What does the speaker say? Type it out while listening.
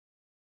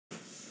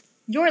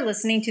You're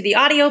listening to the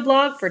audio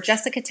blog for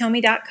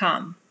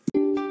JessicaTomey.com.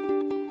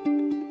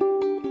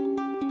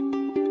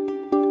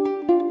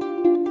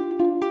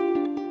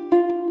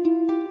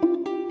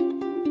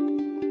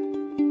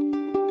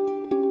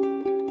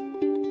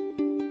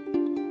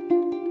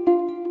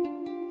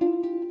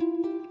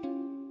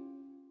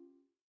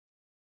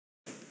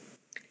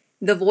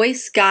 The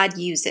voice God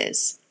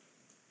uses.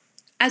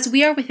 As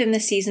we are within the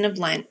season of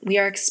Lent, we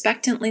are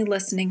expectantly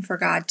listening for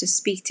God to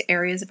speak to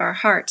areas of our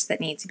hearts that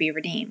need to be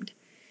redeemed.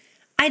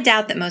 I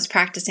doubt that most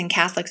practicing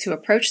Catholics who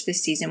approach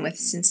this season with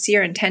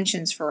sincere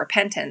intentions for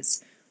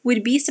repentance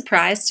would be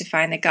surprised to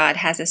find that God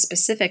has a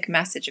specific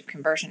message of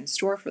conversion in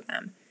store for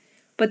them,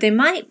 but they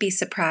might be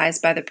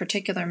surprised by the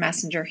particular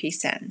messenger He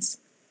sends.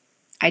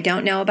 I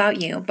don't know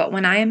about you, but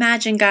when I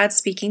imagine God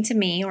speaking to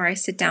me or I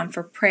sit down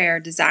for prayer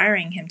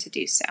desiring Him to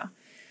do so,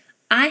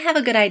 I have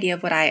a good idea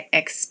of what I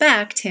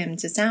expect Him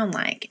to sound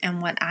like and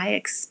what I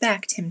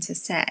expect Him to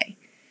say.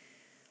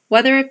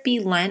 Whether it be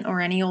Lent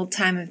or any old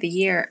time of the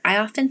year, I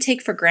often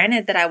take for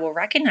granted that I will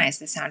recognize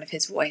the sound of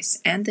His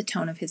voice and the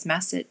tone of His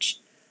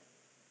message.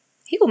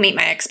 He will meet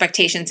my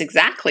expectations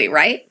exactly,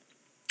 right?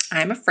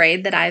 I'm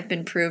afraid that I've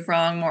been proved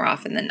wrong more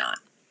often than not.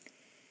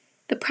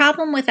 The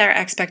problem with our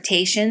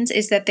expectations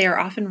is that they are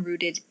often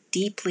rooted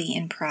deeply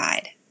in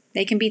pride.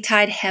 They can be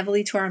tied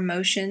heavily to our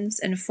emotions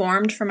and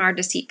formed from our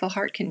deceitful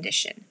heart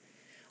condition.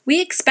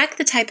 We expect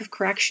the type of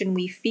correction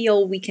we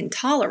feel we can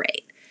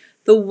tolerate,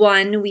 the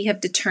one we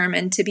have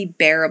determined to be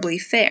bearably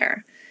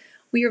fair.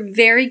 We are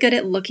very good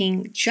at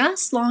looking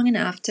just long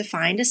enough to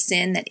find a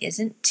sin that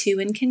isn't too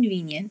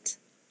inconvenient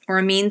or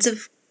a means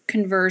of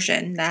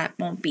conversion that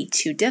won't be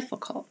too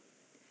difficult.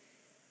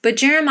 But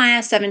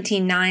Jeremiah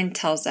 17:9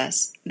 tells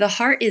us, "The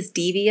heart is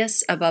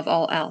devious above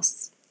all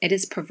else. It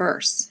is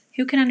perverse.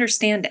 Who can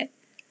understand it?"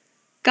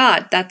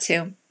 God, that's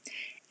who.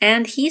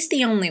 And He's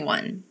the only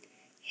one.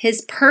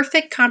 His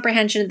perfect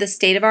comprehension of the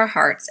state of our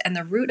hearts and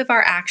the root of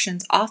our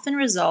actions often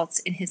results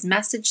in His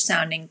message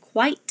sounding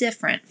quite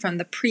different from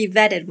the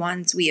pre-vetted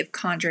ones we have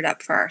conjured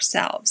up for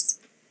ourselves.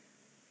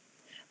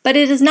 But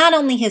it is not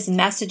only His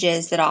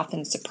messages that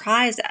often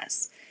surprise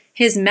us.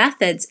 His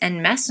methods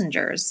and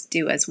messengers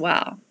do as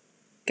well.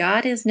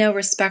 God is no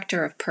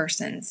respecter of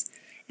persons,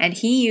 and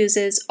He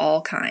uses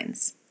all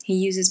kinds. He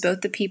uses both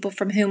the people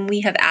from whom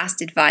we have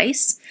asked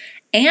advice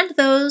and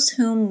those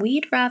whom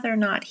we'd rather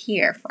not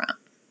hear from.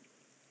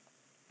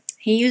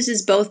 He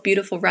uses both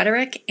beautiful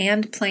rhetoric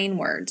and plain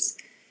words.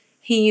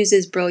 He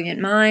uses brilliant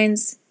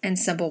minds and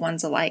simple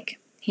ones alike.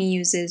 He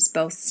uses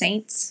both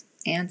saints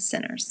and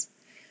sinners.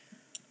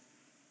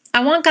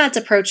 I want God's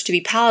approach to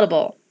be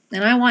palatable,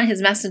 and I want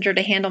His messenger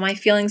to handle my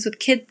feelings with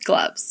kid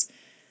gloves.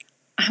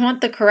 I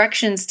want the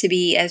corrections to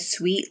be as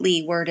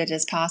sweetly worded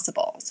as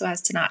possible, so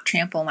as to not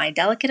trample my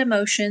delicate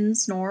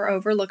emotions nor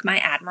overlook my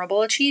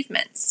admirable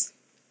achievements.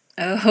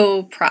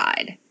 Oh,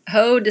 pride.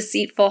 Oh,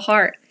 deceitful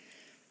heart.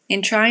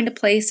 In trying to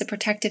place a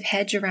protective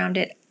hedge around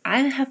it, I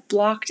have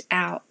blocked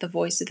out the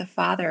voice of the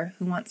Father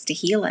who wants to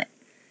heal it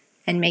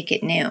and make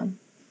it new.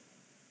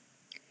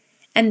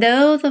 And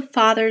though the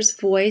Father's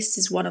voice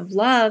is one of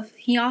love,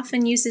 He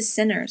often uses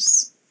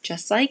sinners,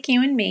 just like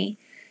you and me,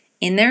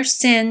 in their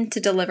sin to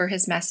deliver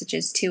His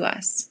messages to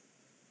us.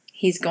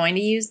 He's going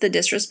to use the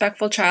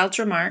disrespectful child's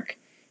remark,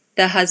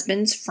 the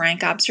husband's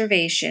frank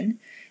observation,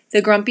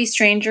 the grumpy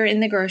stranger in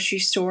the grocery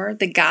store,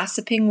 the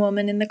gossiping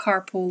woman in the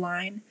carpool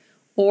line,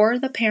 or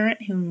the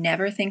parent who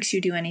never thinks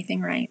you do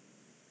anything right.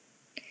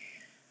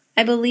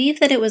 I believe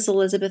that it was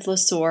Elizabeth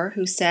Lesor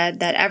who said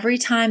that every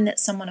time that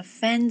someone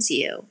offends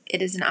you,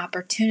 it is an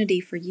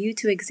opportunity for you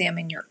to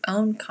examine your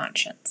own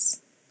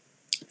conscience.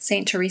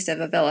 St. Teresa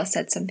of Avila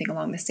said something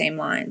along the same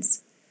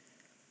lines.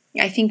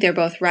 I think they're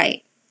both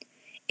right.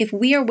 If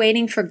we are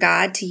waiting for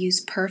God to use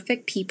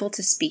perfect people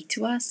to speak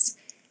to us,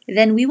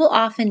 then we will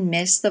often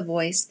miss the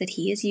voice that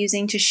He is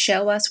using to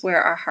show us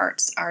where our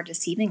hearts are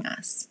deceiving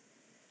us.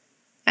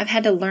 I've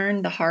had to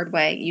learn the hard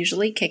way,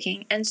 usually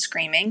kicking and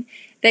screaming,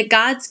 that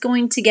God's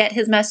going to get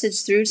His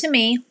message through to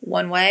me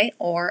one way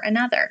or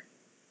another.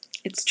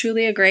 It's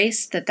truly a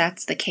grace that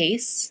that's the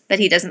case, that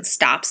He doesn't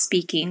stop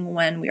speaking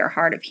when we are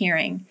hard of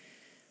hearing.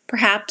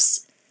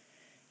 Perhaps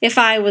if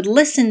I would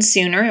listen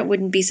sooner, it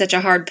wouldn't be such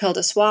a hard pill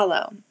to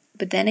swallow.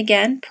 But then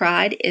again,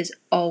 pride is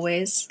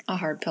always a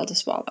hard pill to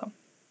swallow.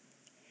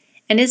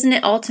 And isn't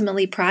it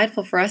ultimately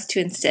prideful for us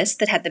to insist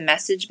that had the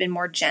message been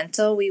more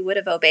gentle, we would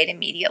have obeyed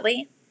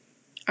immediately?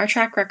 Our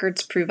track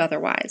records prove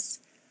otherwise.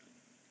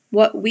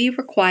 What we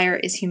require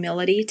is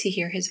humility to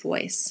hear His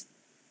voice,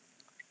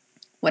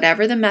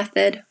 whatever the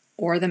method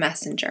or the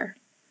messenger.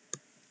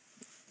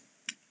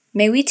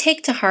 May we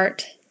take to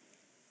heart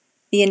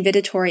the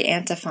invitatory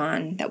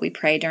antiphon that we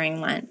pray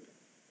during Lent.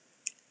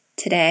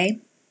 Today,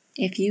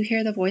 if you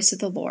hear the voice of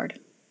the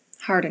Lord,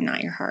 harden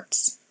not your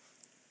hearts.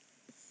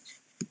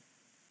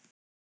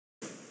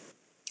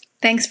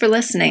 Thanks for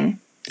listening.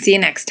 See you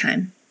next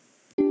time.